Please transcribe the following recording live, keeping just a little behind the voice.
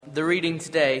The reading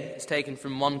today is taken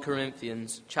from 1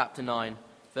 Corinthians chapter 9,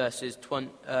 verses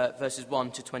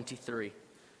 1 to 23.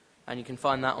 And you can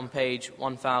find that on page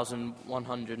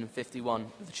 1151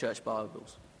 of the Church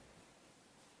Bibles.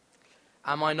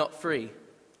 Am I not free?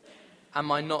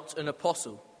 Am I not an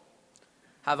apostle?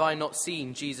 Have I not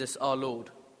seen Jesus our Lord?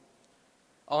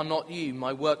 Are not you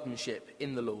my workmanship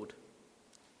in the Lord?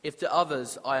 If to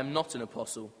others I am not an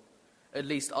apostle, at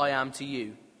least I am to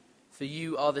you, for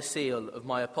you are the seal of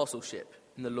my apostleship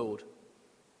in the Lord.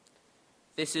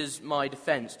 This is my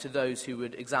defense to those who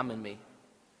would examine me.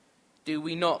 Do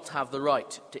we not have the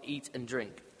right to eat and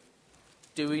drink?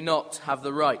 Do we not have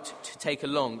the right to take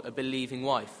along a believing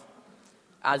wife,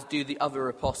 as do the other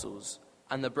apostles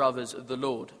and the brothers of the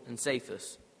Lord and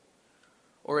Cephas?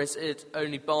 Or is it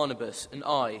only Barnabas and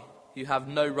I who have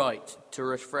no right to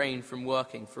refrain from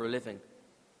working for a living?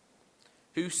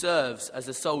 Who serves as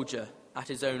a soldier at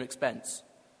his own expense?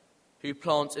 Who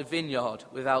plants a vineyard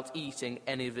without eating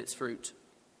any of its fruit?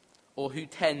 Or who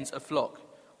tends a flock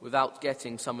without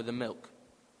getting some of the milk?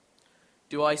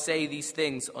 Do I say these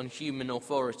things on human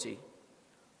authority?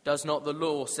 Does not the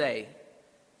law say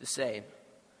the same?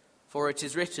 For it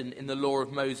is written in the law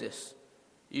of Moses,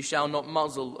 you shall not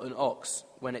muzzle an ox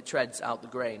when it treads out the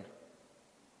grain.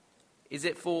 Is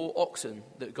it for oxen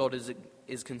that God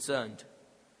is concerned?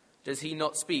 Does he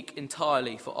not speak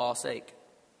entirely for our sake?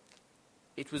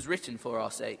 It was written for our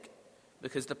sake,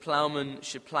 because the ploughman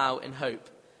should plough in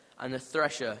hope, and the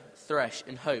thresher thresh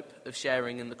in hope of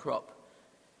sharing in the crop.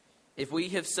 If we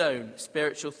have sown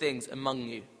spiritual things among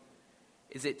you,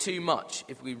 is it too much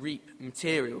if we reap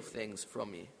material things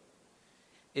from you?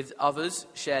 If others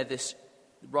share this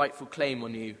rightful claim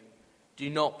on you,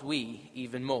 do not we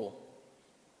even more?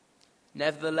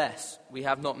 Nevertheless, we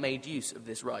have not made use of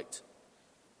this right,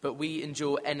 but we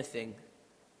endure anything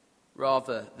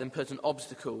rather than put an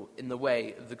obstacle in the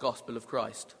way of the gospel of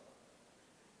Christ.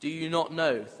 Do you not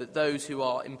know that those who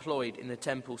are employed in the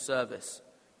temple service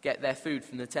get their food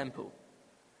from the temple,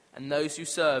 and those who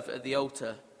serve at the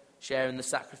altar share in the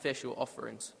sacrificial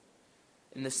offerings?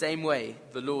 In the same way,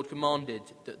 the Lord commanded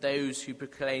that those who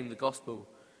proclaim the gospel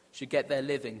should get their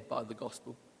living by the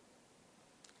gospel.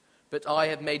 But I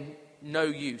have made no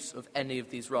use of any of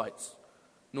these rights,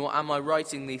 nor am I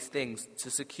writing these things to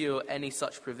secure any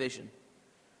such provision,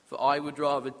 for I would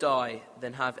rather die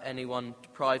than have anyone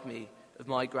deprive me of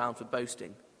my ground for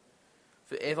boasting.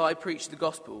 For if I preach the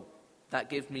gospel, that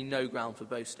gives me no ground for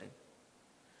boasting.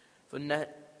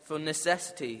 For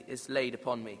necessity is laid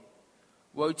upon me.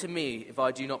 Woe to me if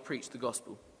I do not preach the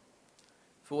gospel.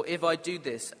 For if I do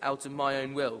this out of my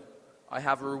own will, I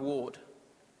have a reward,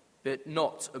 but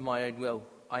not of my own will.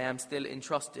 I am still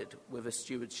entrusted with a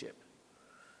stewardship.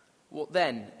 What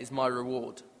then is my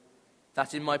reward?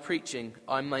 That in my preaching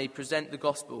I may present the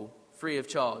gospel free of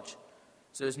charge,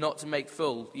 so as not to make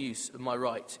full use of my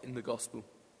right in the gospel.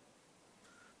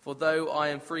 For though I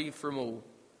am free from all,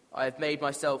 I have made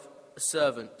myself a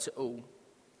servant to all,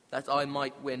 that I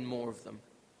might win more of them.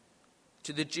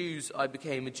 To the Jews I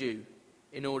became a Jew,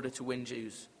 in order to win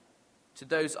Jews. To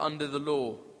those under the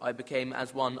law I became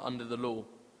as one under the law,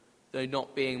 though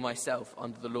not being myself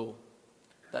under the law,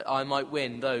 that I might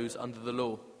win those under the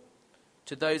law.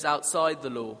 To those outside the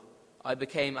law I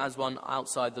became as one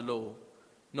outside the law,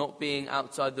 not being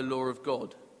outside the law of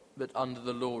God, but under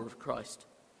the law of Christ,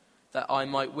 that I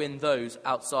might win those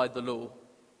outside the law.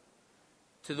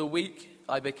 To the weak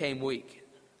I became weak,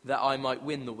 that I might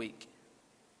win the weak.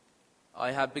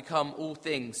 I have become all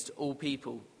things to all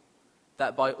people,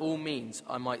 that by all means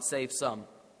I might save some.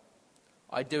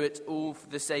 I do it all for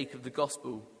the sake of the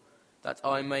gospel, that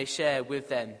I may share with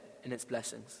them in its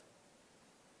blessings.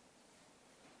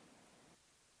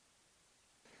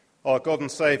 Our God and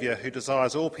Saviour, who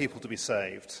desires all people to be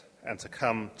saved and to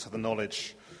come to the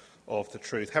knowledge of the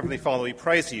truth. Heavenly Father, we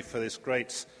praise you for this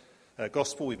great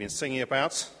gospel we've been singing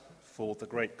about, for the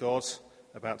great God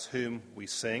about whom we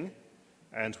sing.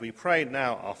 And we pray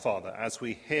now, our Father, as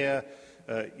we hear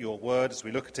your word, as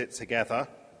we look at it together,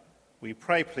 we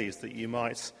pray, please, that you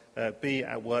might be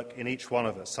at work in each one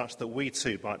of us, such that we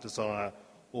too might desire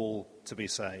all to be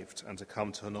saved and to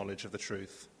come to a knowledge of the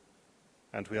truth.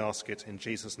 And we ask it in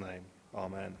Jesus' name.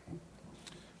 Amen.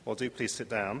 Well, do please sit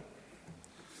down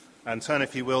and turn,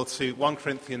 if you will, to 1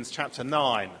 Corinthians chapter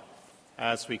 9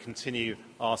 as we continue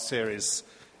our series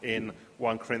in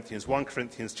 1 Corinthians. 1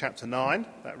 Corinthians chapter 9,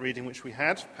 that reading which we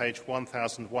had, page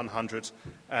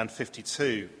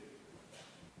 1152.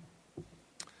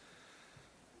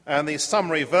 And the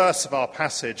summary verse of our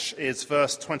passage is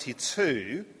verse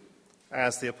 22,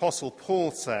 as the Apostle Paul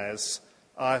says,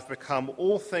 I have become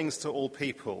all things to all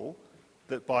people,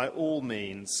 that by all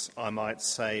means I might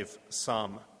save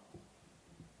some.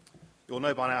 You'll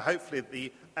know by now, hopefully,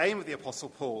 the aim of the Apostle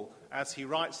Paul, as he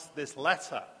writes this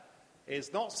letter,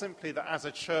 is not simply that as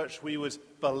a church we would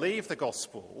believe the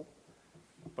gospel,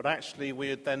 but actually we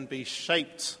would then be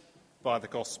shaped by the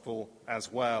gospel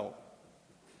as well.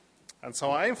 And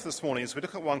so our aim for this morning, as we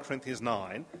look at 1 Corinthians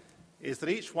 9, is that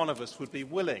each one of us would be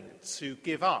willing to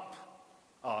give up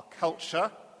our culture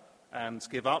and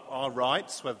give up our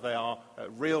rights, whether they are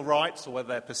real rights or whether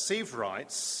they're perceived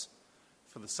rights,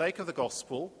 for the sake of the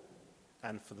gospel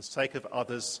and for the sake of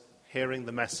others hearing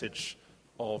the message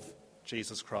of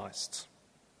Jesus Christ.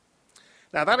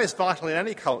 Now, that is vital in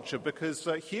any culture because,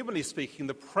 humanly speaking,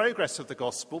 the progress of the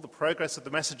gospel, the progress of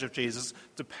the message of Jesus,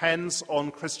 depends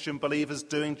on Christian believers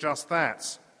doing just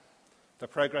that. The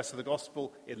progress of the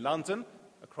gospel in London,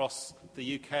 across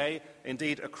the UK,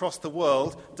 indeed across the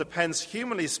world, depends,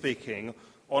 humanly speaking,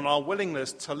 on our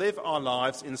willingness to live our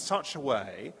lives in such a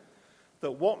way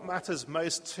that what matters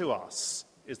most to us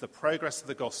is the progress of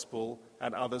the gospel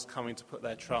and others coming to put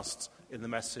their trust in the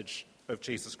message of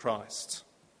Jesus Christ.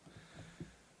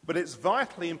 But it's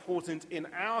vitally important in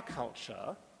our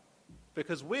culture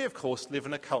because we, of course, live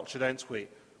in a culture, don't we,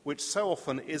 which so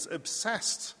often is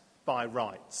obsessed by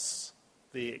rights,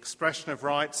 the expression of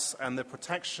rights and the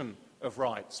protection of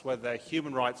rights, whether they're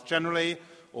human rights generally,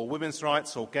 or women's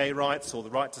rights, or gay rights, or the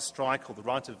right to strike, or the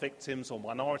right of victims, or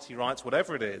minority rights,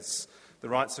 whatever it is, the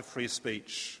rights of free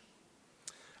speech.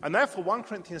 And therefore, 1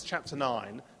 Corinthians chapter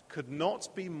 9 could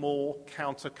not be more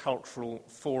countercultural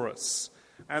for us,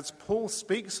 as Paul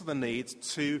speaks of the need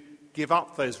to give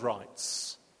up those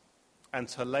rights and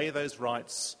to lay those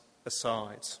rights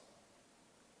aside.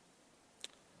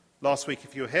 Last week,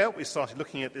 if you were here, we started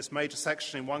looking at this major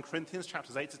section in 1 Corinthians,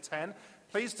 chapters 8 to 10.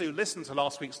 Please do listen to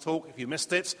last week's talk if you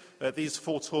missed it. These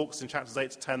 4 talks in chapters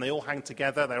 8 to 10, they all hang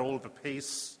together, they're all of a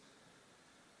piece.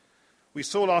 We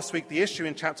saw last week the issue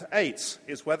in chapter 8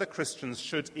 is whether Christians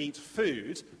should eat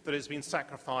food that has been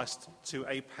sacrificed to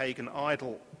a pagan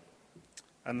idol.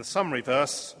 And the summary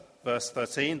verse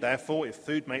 13, therefore, if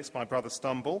food makes my brother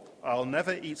stumble, I'll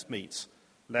never eat meat,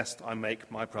 lest I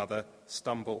make my brother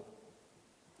stumble.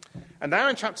 And now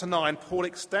in chapter 9, Paul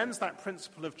extends that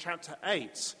principle of chapter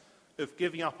 8 of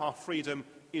giving up our freedom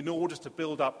in order to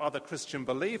build up other Christian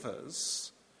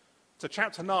believers to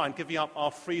chapter 9, giving up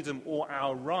our freedom or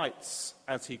our rights,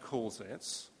 as he calls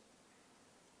it,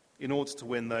 in order to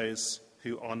win those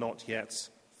who are not yet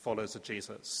followers of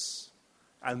Jesus.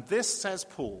 And this, says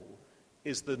Paul,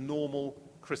 is the normal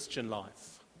Christian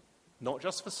life. Not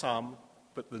just for some,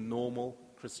 but the normal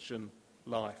Christian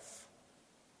life.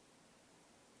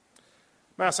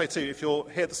 May I say too, if you're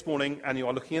here this morning and you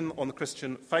are looking in on the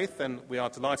Christian faith, then we are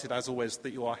delighted as always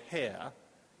that you are here.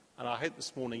 And I hope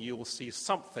this morning you will see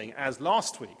something, as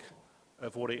last week,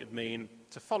 of what it would mean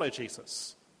to follow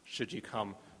Jesus, should you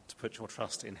come to put your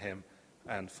trust in him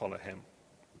and follow him.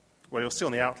 Well, you'll see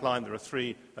on the outline there are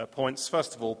 3 points.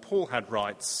 First of all, Paul had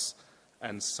rights,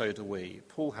 and so do we.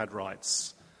 Paul had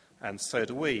rights, and so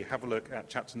do we. Have a look at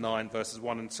chapter 9, verses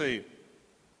 1 and 2.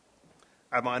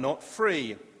 Am I not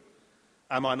free?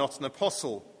 Am I not an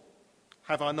apostle?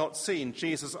 Have I not seen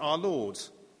Jesus our Lord?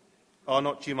 Are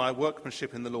not you my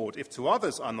workmanship in the Lord? If to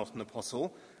others I'm not an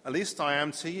apostle, at least I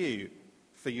am to you,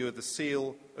 for you are the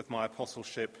seal of my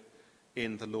apostleship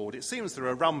in the Lord. It seems there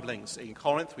are rumblings in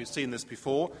Corinth. We've seen this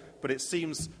before, but it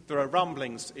seems there are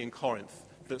rumblings in Corinth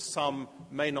that some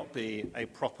may not be a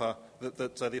proper,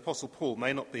 that the Apostle Paul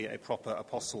may not be a proper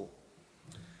apostle.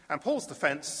 And Paul's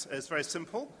defense is very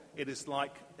simple. It is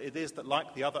that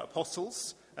like the other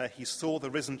apostles, he saw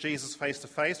the risen Jesus face to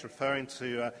face, referring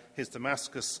to his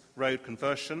Damascus Road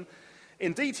conversion.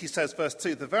 Indeed, he says, verse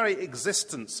 2, the very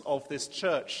existence of this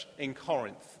church in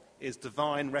Corinth is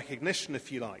divine recognition,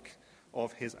 if you like,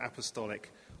 of his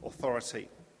apostolic authority.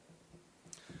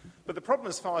 But the problem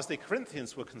as far as the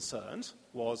Corinthians were concerned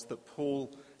was that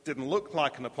Paul didn't look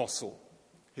like an apostle.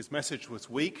 His message was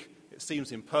weak, it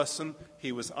seems in person,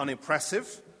 he was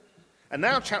unimpressive. And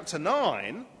now chapter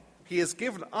 9, he has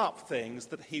given up things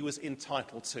that he was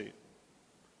entitled to.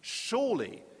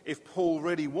 Surely, if Paul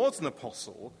really was an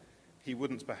apostle, he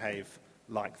wouldn't behave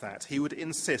like that. He would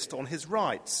insist on his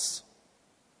rights.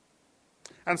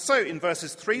 And so in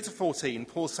verses 3 to 14,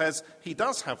 Paul says he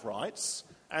does have rights,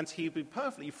 and he'd be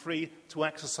perfectly free to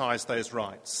exercise those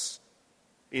rights.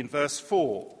 In verse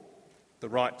 4, the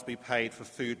right to be paid for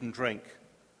food and drink.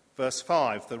 Verse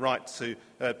 5, the right to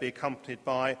be accompanied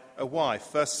by a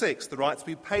wife. Verse 6, the right to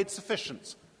be paid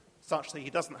sufficient, such that he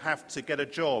doesn't have to get a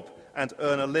job and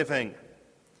earn a living.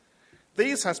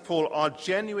 These, says Paul, are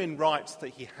genuine rights that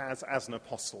he has as an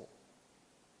apostle.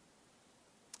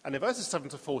 And in verses 7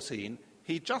 to 14,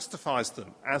 he justifies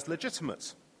them as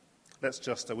legitimate. Let's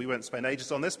just, we won't spend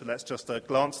ages on this, but let's just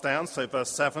glance down. So verse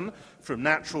 7, from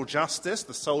natural justice,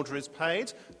 the soldier is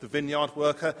paid, the vineyard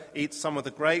worker eats some of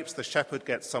the grapes, the shepherd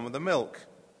gets some of the milk.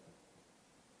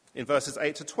 In verses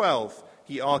 8 to 12,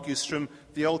 he argues from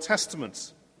the Old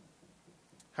Testament.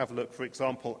 Have a look, for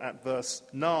example, at verse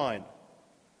 9.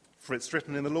 For it's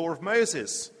written in the law of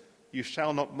Moses, you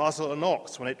shall not muzzle an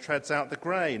ox when it treads out the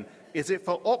grain. Is it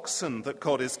for oxen that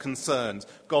God is concerned?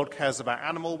 God cares about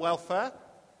animal welfare.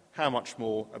 How much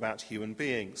more about human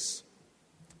beings?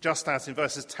 Just as in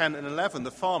verses 10 and 11, the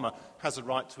farmer has a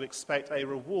right to expect a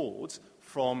reward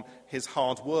from his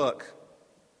hard work.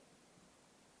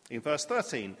 In verse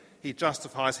 13, he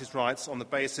justifies his rights on the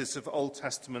basis of Old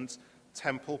Testament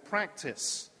temple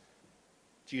practice.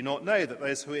 Do you not know that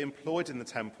those who are employed in the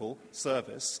temple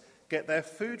service get their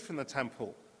food from the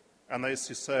temple, and those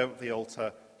who serve at the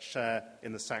altar share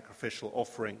in the sacrificial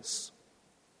offerings?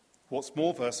 What's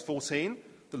more, verse 14,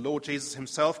 the Lord Jesus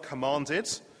himself commanded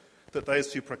that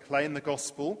those who proclaim the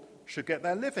gospel should get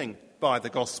their living by the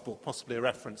gospel, possibly a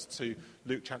reference to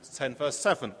Luke chapter 10, verse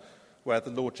 7, where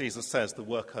the Lord Jesus says the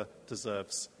worker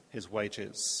deserves his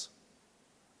wages.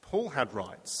 Paul had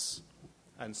rights,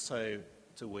 and so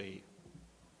do we.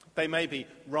 They may be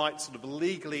rights sort of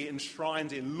legally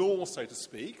enshrined in law, so to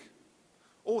speak,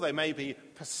 or they may be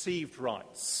perceived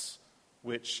rights,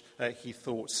 which he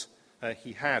thought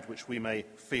he had, which we may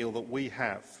feel that we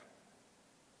have.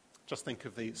 Just think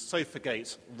of the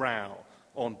Sofagate row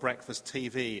on breakfast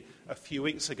TV a few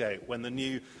weeks ago when the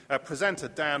new presenter,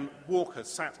 Dan Walker,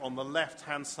 sat on the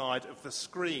left-hand side of the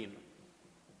screen.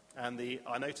 And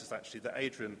I noticed, actually, that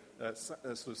Adrian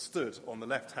sort of stood on the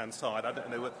left-hand side. I don't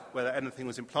know whether anything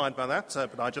was implied by that,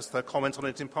 but I just comment on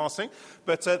it in passing.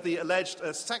 But the alleged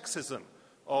sexism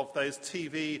of those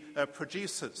TV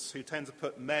producers who tend to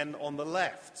put men on the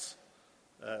left.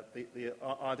 The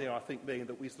idea, I think, being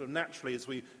that we sort of naturally,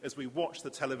 as we watch the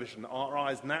television, our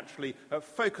eyes naturally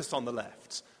focus on the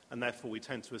left, and therefore we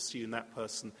tend to assume that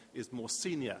person is more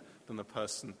senior than the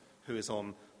person who is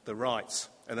on the right.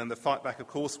 And then the fight back, of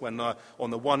course, when on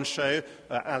the One show,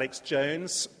 Alex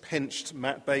Jones pinched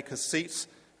Matt Baker's seat,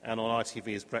 and on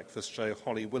ITV's breakfast show,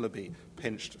 Holly Willoughby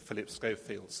pinched Philip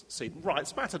Schofield's seat.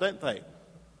 Rights matter, don't they?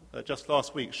 Just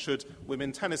last week, should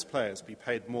women tennis players be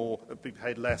paid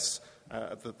less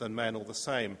than men, or the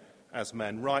same as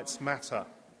men? Rights matter.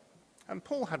 And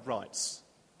Paul had rights.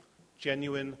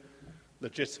 Genuine,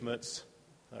 legitimate,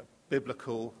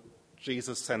 biblical,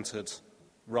 Jesus-centered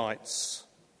rights.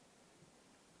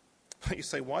 But you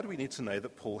say, why do we need to know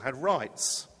that Paul had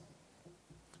rights?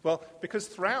 Well, because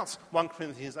throughout 1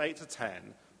 Corinthians 8 to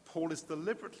 10, Paul is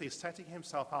deliberately setting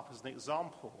himself up as an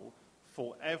example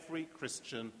for every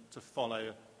Christian to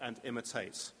follow and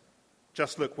imitate.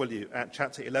 Just look, will you, at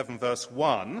chapter 11, verse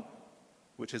 1,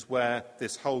 which is where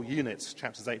this whole unit,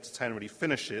 chapters 8 to 10, really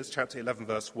finishes. Chapter 11,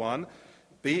 verse 1,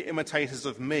 be imitators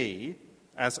of me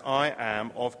as I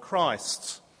am of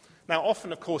Christ. Now,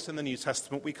 often, of course, in the New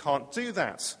Testament, we can't do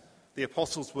that. The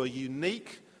apostles were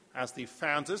unique as the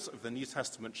founders of the New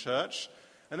Testament church,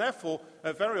 and therefore,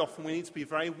 very often we need to be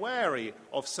very wary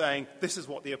of saying, this is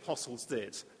what the apostles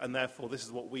did, and therefore this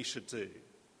is what we should do.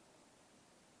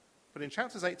 But in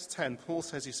chapters 8 to 10, Paul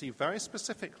says, you see, very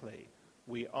specifically,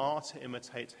 we are to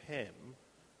imitate him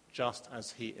just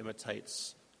as he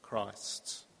imitates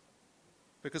Christ.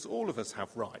 Because all of us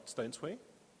have rights, don't we?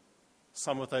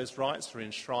 Some of those rights are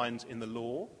enshrined in the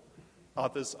law.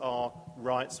 Others are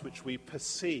rights which we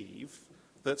perceive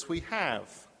that we have.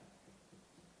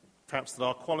 Perhaps that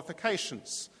our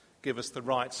qualifications give us the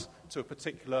right to a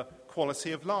particular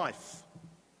quality of life.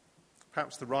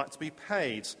 Perhaps the right to be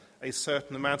paid a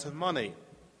certain amount of money.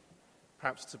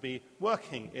 Perhaps to be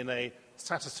working in a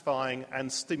satisfying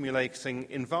and stimulating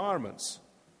environment,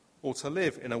 or to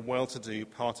live in a well-to-do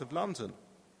part of London.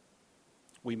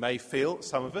 We may feel,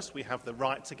 some of us, we have the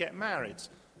right to get married,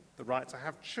 the right to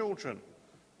have children,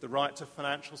 the right to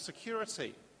financial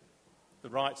security, the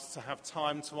right to have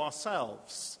time to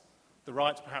ourselves, the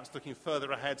right, perhaps looking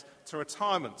further ahead, to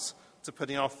retirement, to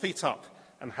putting our feet up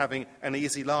and having an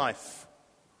easy life,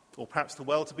 or perhaps the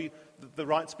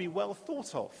right to be well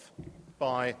thought of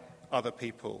by other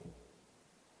people.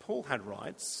 Paul had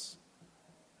rights,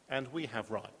 and we have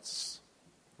rights,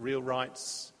 real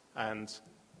rights and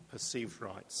perceived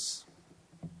rights.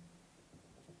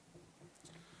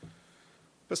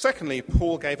 But secondly,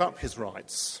 Paul gave up his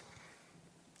rights,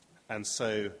 and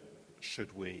so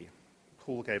should we.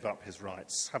 Paul gave up his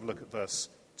rights. Have a look at verse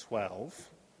 12.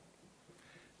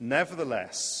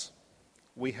 Nevertheless,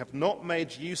 we have not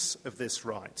made use of this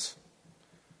right,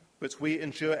 but we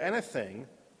endure anything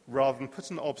rather than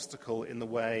put an obstacle in the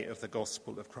way of the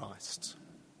gospel of Christ.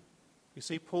 You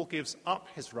see, Paul gives up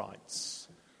his rights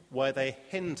where they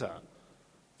hinder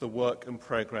the work and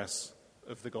progress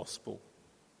of the gospel.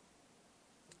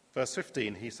 Verse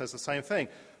 15, he says the same thing.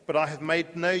 But I have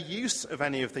made no use of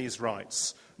any of these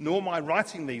rights, nor am I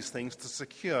writing these things to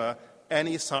secure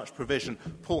any such provision.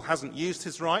 Paul hasn't used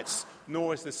his rights,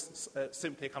 nor is this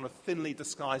simply a kind of thinly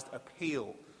disguised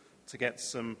appeal to get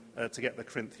the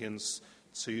Corinthians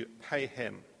to pay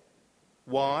him.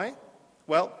 Why?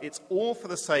 Well, it's all for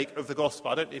the sake of the gospel.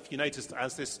 I don't know if you noticed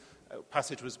as this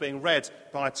passage was being read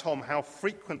by Tom how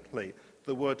frequently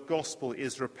the word gospel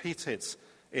is repeated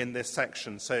in this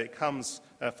section. So it comes,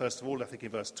 first of all, I think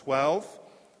in verse 12,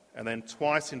 and then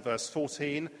twice in verse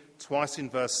 14, twice in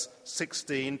verse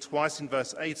 16, twice in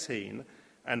verse 18,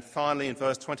 and finally in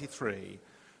verse 23.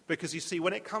 Because you see,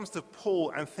 when it comes to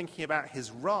Paul and thinking about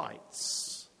his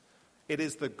rights, it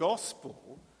is the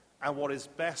gospel and what is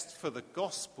best for the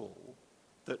gospel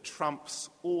that trumps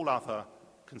all other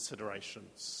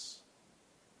considerations.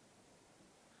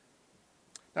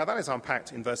 Now that is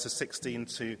unpacked in verses 16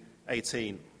 to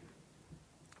 18.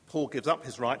 Paul gives up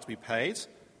his right to be paid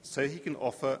so he can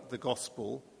offer the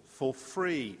gospel for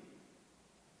free.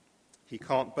 He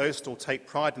can't boast or take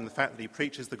pride in the fact that he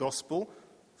preaches the gospel.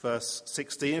 Verse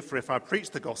 16, for if I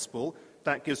preach the gospel,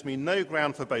 that gives me no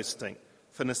ground for boasting,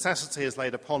 for necessity is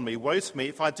laid upon me. Woe to me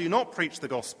if I do not preach the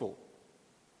gospel.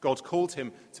 God called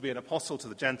him to be an apostle to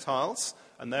the Gentiles,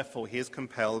 and therefore he is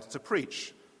compelled to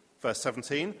preach. Verse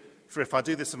 17, for if I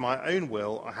do this of my own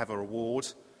will, I have a reward,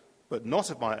 but not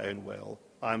of my own will.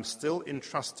 I am still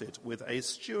entrusted with a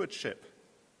stewardship.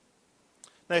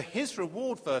 Now his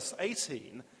reward, verse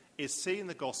 18, is seeing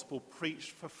the gospel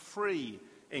preached for free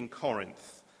in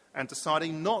Corinth and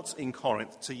deciding not in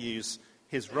Corinth to use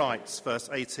his rights. Verse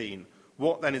 18,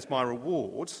 what then is my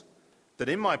reward? That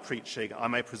in my preaching I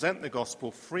may present the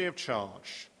gospel free of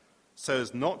charge, so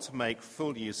as not to make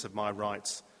full use of my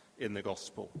rights in the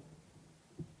gospel.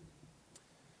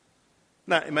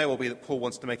 Now, it may well be that Paul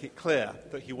wants to make it clear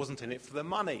that he wasn't in it for the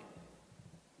money,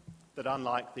 that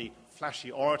unlike the flashy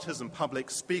orators and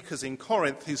public speakers in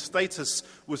Corinth, whose status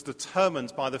was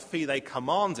determined by the fee they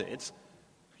commanded,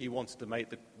 he wanted to make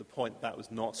the point that was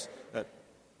not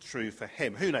true for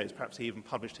him. Who knows, perhaps he even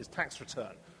published his tax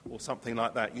return or something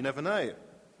like that. You never know.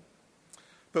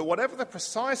 But whatever the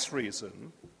precise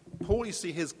reason, Paul, you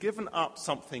see, has given up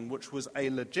something which was a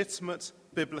legitimate,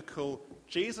 biblical,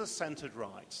 Jesus-centered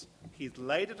right. He's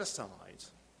laid it aside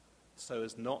so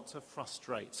as not to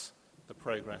frustrate the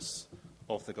progress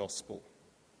of the gospel.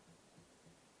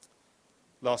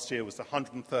 Last year was the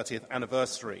 130th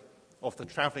anniversary of the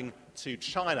travelling to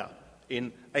China in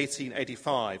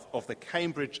 1885 of the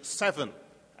Cambridge Seven,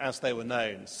 as they were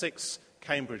known, 6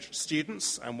 Cambridge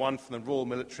students and 1 from the Royal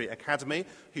Military Academy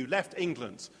who left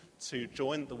England to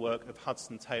join the work of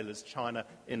Hudson Taylor's China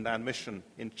Inland Mission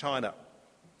in China.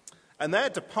 And their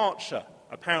departure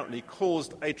apparently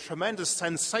caused a tremendous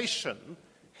sensation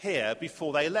here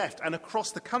before they left and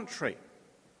across the country,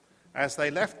 as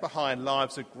they left behind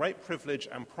lives of great privilege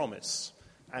and promise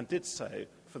and did so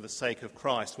for the sake of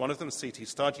Christ. One of them, C.T.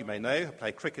 Studd, you may know, who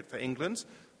played cricket for England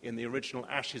in the original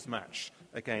Ashes match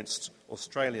against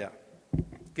Australia,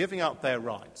 giving up their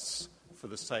rights for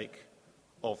the sake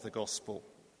of the gospel.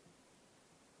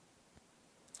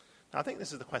 Now, I think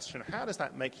this is the question, how does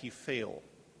that make you feel?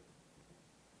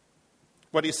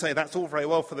 Well, you say, that's all very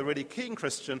well for the really keen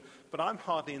Christian, but I'm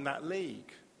hardly in that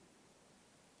league.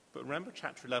 But remember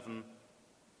chapter 11,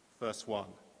 verse 1.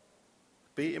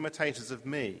 Be imitators of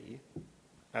me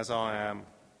as I am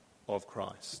of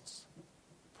Christ.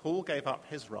 Paul gave up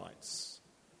his rights,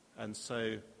 and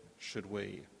so should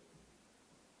we.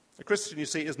 A Christian, you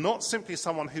see, is not simply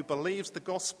someone who believes the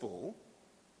gospel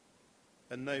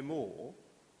and no more,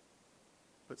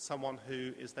 but someone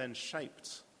who is then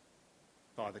shaped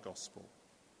by the gospel.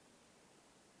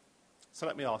 So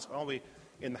let me ask, are we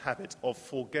in the habit of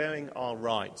foregoing our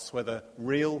rights, whether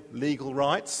real legal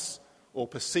rights or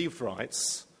perceived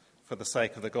rights, for the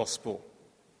sake of the gospel?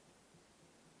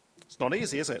 It's not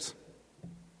easy, is it?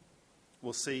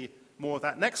 We'll see more of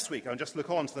that next week. I'll just look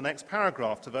on to the next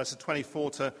paragraph, to verses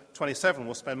 24 to 27.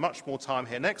 We'll spend much more time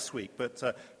here next week, but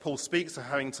Paul speaks of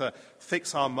having to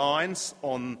fix our minds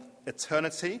on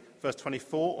eternity, verse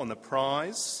 24, on the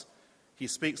prize. He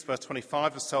speaks, verse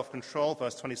 25, of self-control,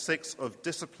 verse 26, of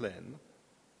discipline.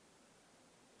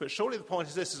 But surely the point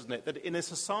is this, isn't it? That in a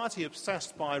society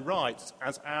obsessed by rights,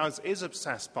 as ours is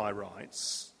obsessed by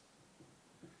rights,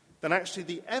 then actually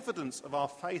the evidence of our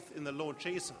faith in the Lord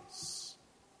Jesus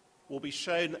will be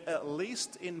shown at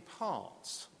least in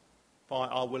part by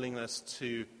our willingness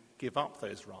to give up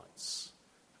those rights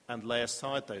and lay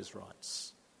aside those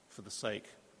rights for the sake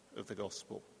of the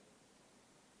gospel.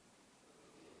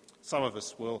 Some of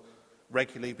us will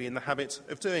regularly be in the habit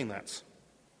of doing that.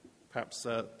 Perhaps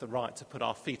the right to put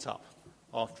our feet up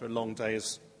after a long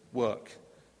day's work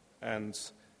and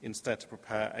instead to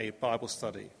prepare a Bible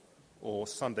study or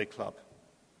Sunday club.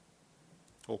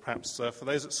 Or perhaps for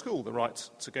those at school, the right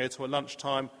to go to a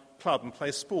lunchtime club and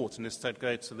play sport and instead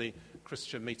go to the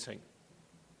Christian meeting.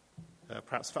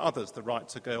 Perhaps for others, the right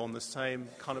to go on the same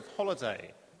kind of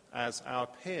holiday as our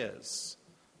peers.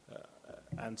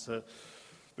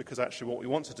 Because actually what we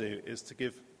want to do is to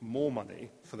give more money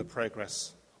for the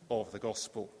progress of the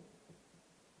gospel.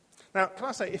 Now, can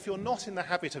I say, if you're not in the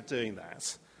habit of doing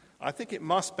that, I think it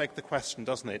must beg the question,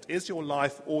 doesn't it? Is your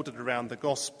life ordered around the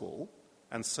gospel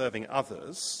and serving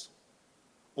others?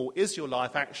 Or is your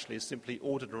life actually simply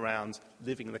ordered around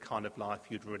living the kind of life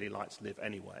you'd really like to live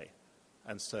anyway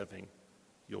and serving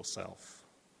yourself?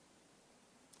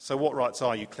 So what rights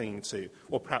are you clinging to?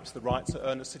 Or perhaps the right to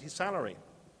earn a city salary,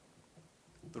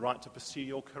 the right to pursue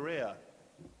your career,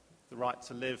 the right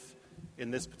to live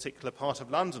in this particular part of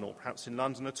London or perhaps in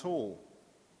London at all,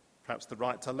 perhaps the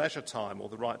right to leisure time or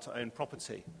the right to own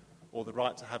property or the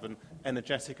right to have an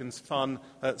energetic and fun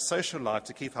social life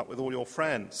to keep up with all your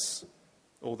friends,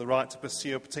 or the right to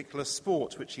pursue a particular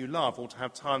sport which you love or to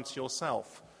have time to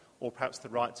yourself, or perhaps the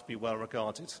right to be well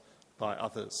regarded by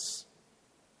others.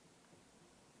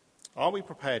 Are we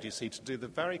prepared, you see, to do the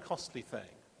very costly thing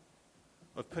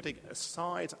of putting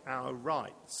aside our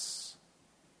rights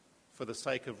for the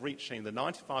sake of reaching the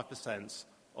 95%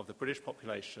 of the British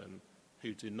population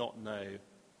who do not know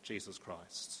Jesus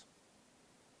Christ?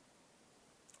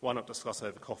 Why not discuss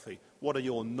over coffee? What are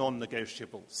your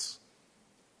non-negotiables?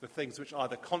 The things which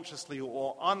either consciously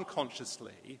or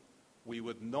unconsciously we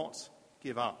would not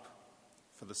give up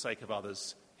for the sake of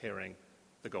others hearing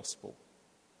the gospel.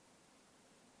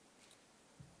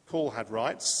 Paul had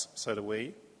rights, so do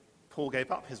we. Paul gave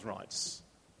up his rights,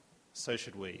 so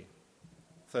should we.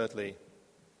 Thirdly,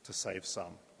 to save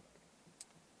some.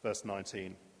 Verse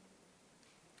 19.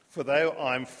 For though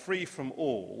I am free from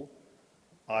all,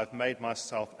 I have made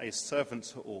myself a servant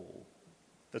to all,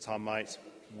 that I might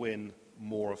win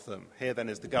more of them. Here then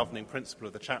is the governing principle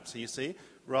of the chapter, you see.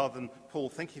 Rather than Paul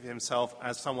thinking of himself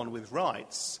as someone with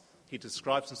rights, he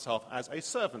describes himself as a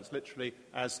servant, literally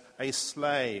as a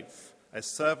slave, a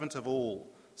servant of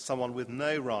all, someone with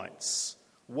no rights.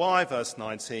 Why, verse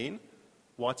 19?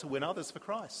 Why? To win others for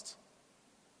Christ.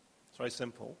 It's very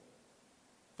simple.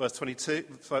 Verse 20,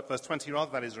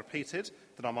 that is repeated,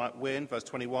 that I might win. Verse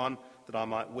 21, that I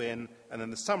might win. And then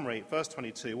the summary, verse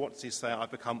 22, what does he say? I've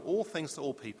become all things to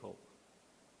all people,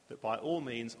 that by all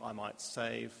means I might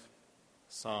save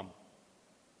some.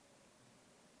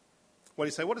 Well,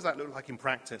 you say, what does that look like in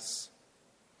practice?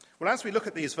 Well, as we look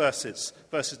at these verses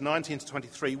 19 to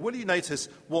 23, will you notice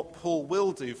what Paul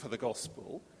will do for the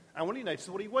gospel? And will you notice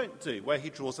what he won't do, where he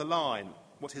draws a line,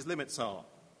 what his limits are?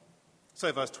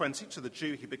 So verse 20, to the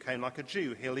Jew he became like a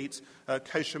Jew. He'll eat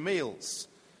kosher meals.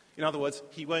 In other words,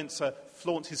 he won't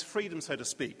flaunt his freedom, so to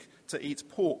speak, to eat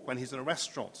pork when he's in a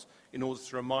restaurant in order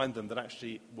to remind them that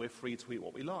actually we're free to eat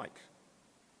what we like.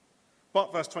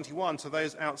 But verse 21, to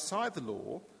those outside the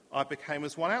law, I became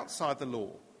as one outside the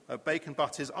law. Bacon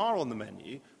butties are on the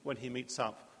menu when he meets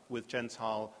up with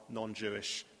Gentile,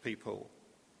 non-Jewish people.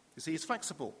 You see, he's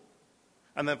flexible.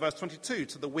 And then verse 22,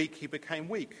 to the weak he became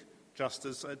weak, just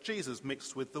as Jesus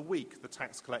mixed with the weak, the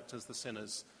tax collectors, the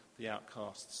sinners, the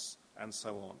outcasts, and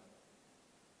so on.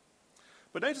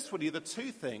 But notice with you the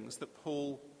two things that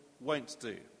Paul won't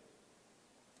do.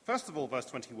 First of all, verse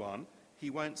 21, he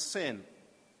won't sin.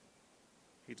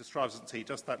 He describes, doesn't he,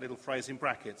 just that little phrase in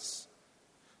brackets,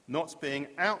 not being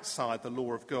outside the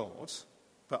law of God,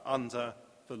 but under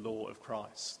the law of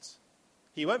Christ.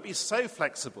 He won't be so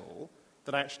flexible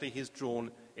that actually he's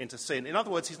drawn into sin. In other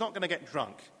words, he's not going to get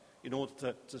drunk in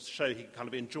order to show he can kind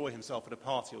of enjoy himself at a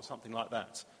party or something like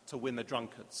that, to win the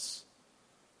drunkards.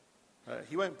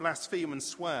 He won't blaspheme and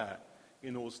swear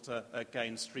in order to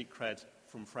gain street cred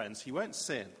from friends. He won't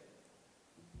sin.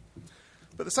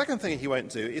 But the second thing he won't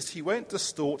do is he won't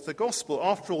distort the gospel.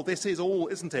 After all, this is all,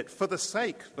 isn't it, for the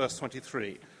sake, verse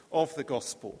 23, of the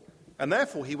gospel. And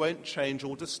therefore he won't change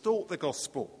or distort the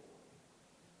gospel.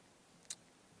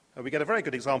 We get a very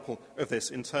good example of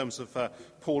this in terms of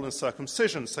Paul and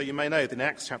circumcision. So you may know that in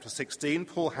Acts chapter 16,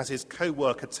 Paul has his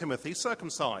co-worker Timothy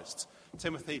circumcised.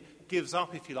 Timothy gives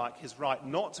up, if you like, his right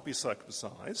not to be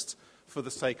circumcised for the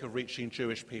sake of reaching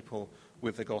Jewish people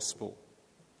with the gospel.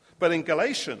 But in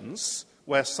Galatians,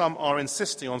 where some are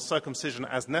insisting on circumcision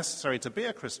as necessary to be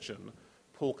a Christian,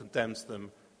 Paul condemns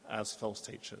them as false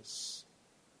teachers.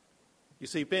 You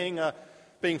see, being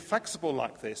flexible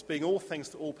like this, being all things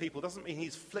to all people, doesn't mean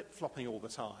he's flip-flopping all the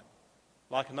time.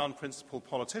 Like an unprincipled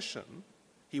politician,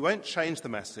 he won't change the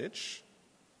message,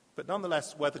 but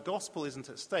nonetheless, where the gospel isn't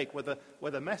at stake,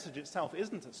 where the message itself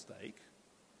isn't at stake,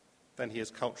 then he is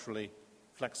culturally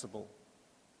flexible.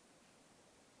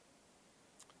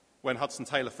 When Hudson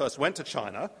Taylor first went to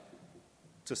China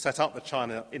to set up the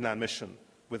China Inland Mission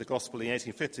with the gospel in the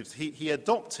 1850s, he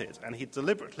adopted, and he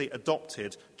deliberately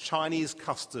adopted, Chinese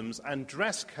customs and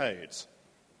dress codes.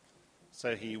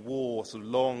 So he wore sort of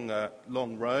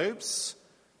long robes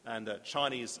and a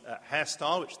Chinese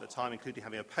hairstyle, which at the time included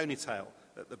having a ponytail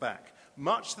at the back,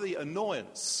 much to the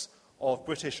annoyance of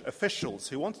British officials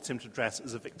who wanted him to dress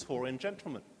as a Victorian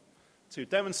gentleman, to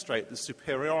demonstrate the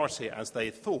superiority, as they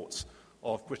thought,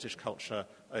 of British culture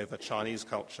over Chinese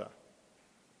culture.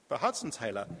 But Hudson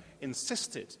Taylor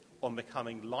insisted on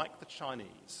becoming like the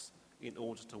Chinese in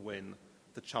order to win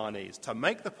the Chinese, to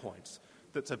make the point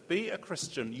that to be a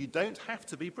Christian, you don't have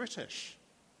to be British,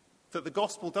 that the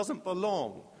gospel doesn't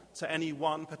belong to any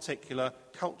one particular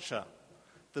culture.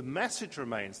 The message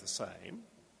remains the same,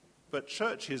 but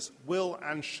churches will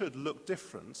and should look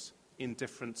different in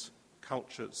different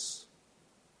cultures.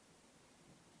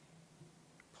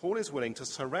 Paul is willing to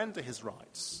surrender his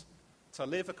rights, to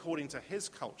live according to his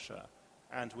culture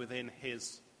and within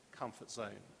his comfort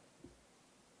zone.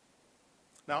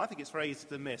 Now, I think it's very easy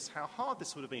to miss how hard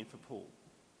this would have been for Paul.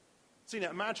 So,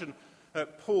 imagine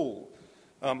Paul,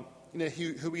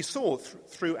 who we saw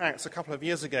through Acts a couple of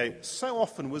years ago, so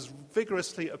often was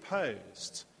vigorously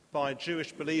opposed by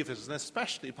Jewish believers and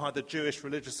especially by the Jewish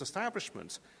religious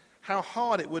establishment. How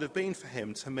hard it would have been for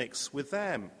him to mix with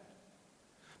them.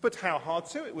 But how hard,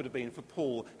 too, it would have been for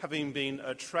Paul, having been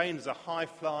trained as a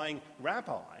high-flying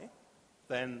rabbi,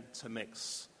 then to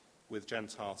mix with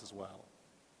Gentiles as well.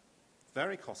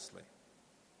 Very costly.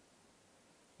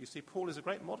 You see, Paul is a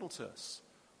great model to us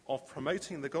of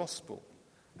promoting the gospel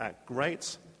at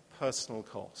great personal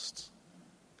cost,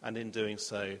 and in doing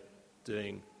so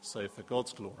for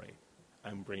God's glory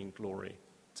and bringing glory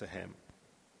to him.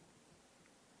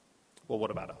 Well,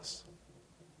 what about us?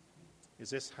 Is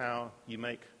this how you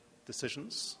make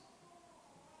decisions?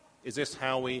 Is this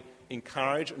how we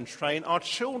encourage and train our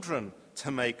children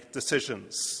to make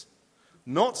decisions?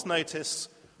 Not notice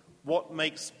what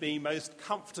makes me most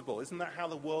comfortable. Isn't that how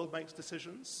the world makes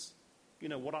decisions?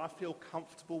 What I feel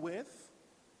comfortable with?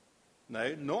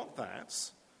 No, not that,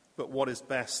 but what is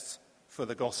best for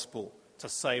the gospel to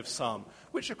save some,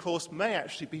 which of course may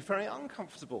actually be very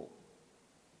uncomfortable.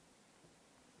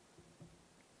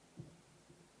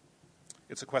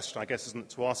 It's a question, I guess, isn't it,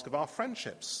 to ask of our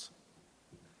friendships.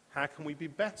 How can we be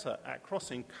better at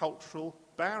crossing cultural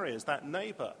barriers? That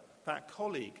neighbour, that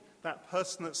colleague, that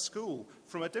person at school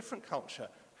from a different culture,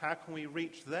 how can we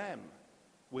reach them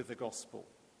with the gospel?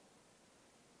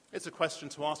 It's a question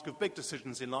to ask of big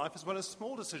decisions in life as well as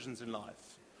small decisions in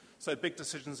life. So big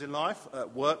decisions in life,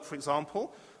 work, for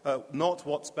example, not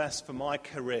what's best for my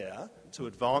career, to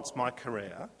advance my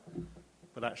career,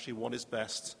 but actually what is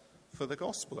best for the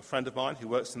gospel. A friend of mine who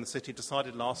works in the city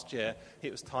decided last year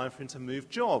it was time for him to move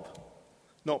job,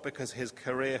 not because his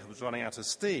career was running out of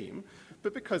steam,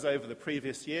 but because over the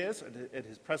previous years at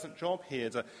his present job he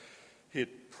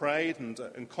had prayed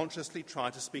and consciously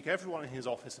tried to speak everyone in his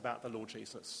office about the Lord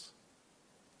Jesus.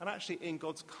 And actually, in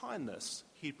God's kindness,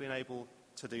 he'd been able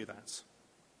to do that.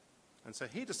 And so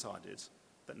he decided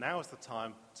that now is the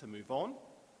time to move on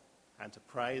and to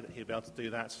pray that he'd be able to do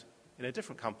that in a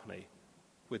different company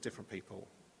with different people.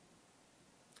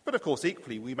 But of course,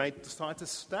 equally, we may decide to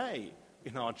stay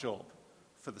in our job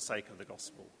for the sake of the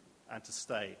gospel and to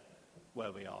stay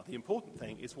where we are. The important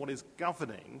thing is what is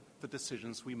governing the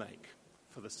decisions we make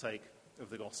for the sake of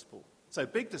the gospel. So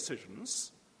big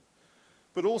decisions,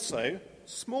 but also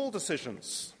small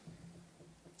decisions.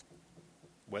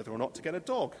 Whether or not to get a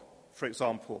dog, for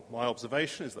example. My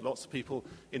observation is that lots of people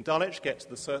in Dulwich get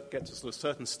to sort of a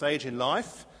certain stage in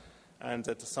life and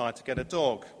decide to get a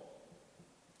dog.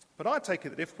 But I take it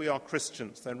that if we are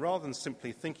Christians, then rather than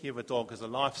simply thinking of a dog as a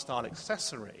lifestyle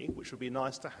accessory, which would be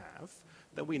nice to have,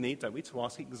 then we need, don't we, to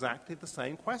ask exactly the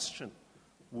same question.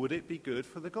 Would it be good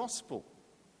for the gospel?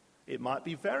 It might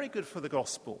be very good for the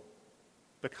gospel,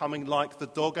 becoming like the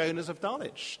dog owners of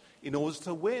Dulwich in order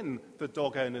to win the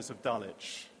dog owners of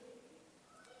Dulwich.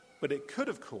 But it could,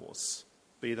 of course,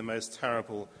 be the most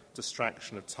terrible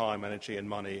distraction of time, energy and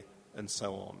money and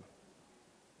so on.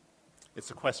 It's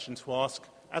a question to ask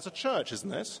as a church,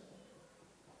 isn't it?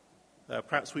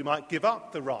 Perhaps we might give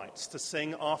up the rights to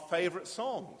sing our favourite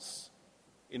songs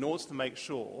in order to make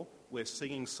sure we're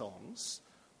singing songs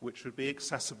which would be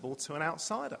accessible to an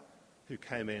outsider who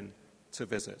came in to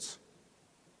visit.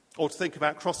 Or to think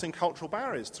about crossing cultural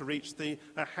barriers to reach the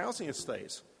housing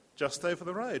estate just over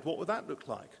the road. What would that look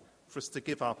like for us to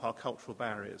give up our cultural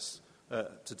barriers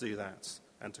to do that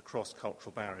and to cross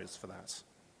cultural barriers for that?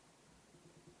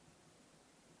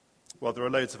 Well, there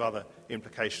are loads of other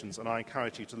implications, and I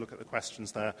encourage you to look at the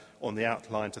questions there on the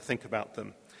outline to think about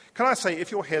them. Can I say,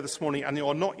 if you're here this morning and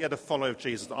you're not yet a follower of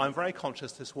Jesus, I'm very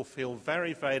conscious this will feel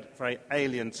very, very, very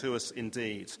alien to us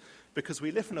indeed, because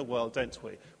we live in a world, don't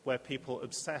we, where people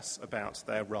obsess about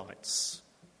their rights.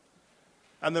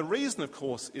 And the reason, of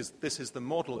course, is this is the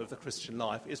model of the Christian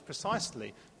life is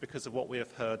precisely because of what we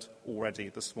have heard already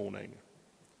this morning.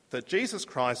 That Jesus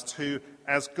Christ, who,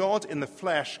 as God in the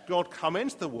flesh, God come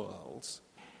into the world,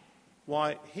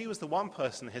 why, he was the one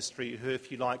person in history who,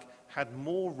 if you like, had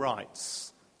more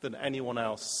rights than anyone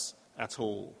else at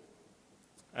all.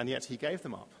 And yet he gave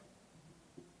them up.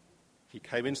 He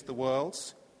came into the world.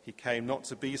 He came not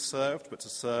to be served, but to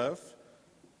serve,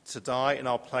 to die in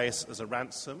our place as a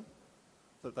ransom,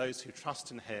 that those who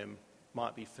trust in him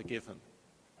might be forgiven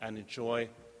and enjoy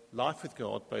life with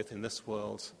God both in this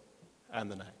world and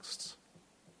the next.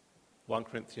 1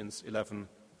 Corinthians 11,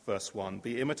 verse 1.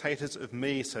 Be imitators of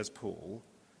me, says Paul,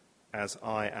 as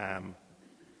I am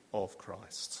of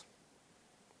Christ.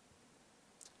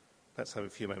 Let's have a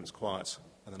few moments quiet,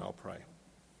 and then I'll pray.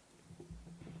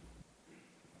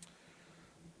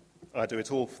 I do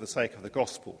it all for the sake of the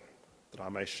gospel, that I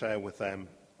may share with them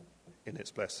in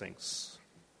its blessings.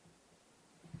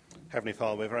 Heavenly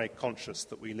Father, we're very conscious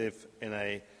that we live in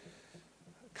a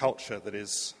culture that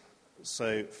is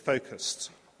so focused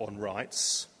on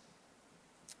rights.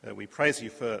 We praise you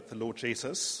for the Lord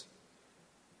Jesus,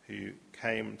 who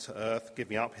came to earth,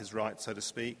 giving up his rights, so to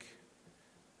speak.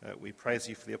 We praise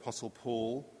you for the Apostle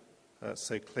Paul,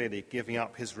 so clearly giving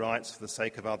up his rights for the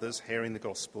sake of others, hearing the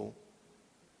gospel.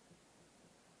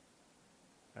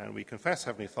 And we confess,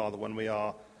 Heavenly Father, when we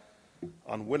are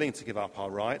unwilling to give up our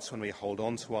rights, when we hold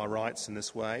on to our rights in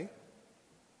this way.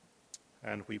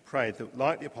 And we pray that,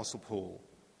 like the Apostle Paul,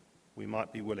 we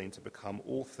might be willing to become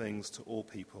all things to all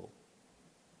people,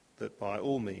 that by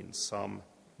all means some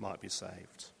might be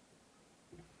saved.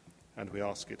 And we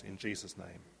ask it in Jesus'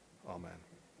 name. Amen.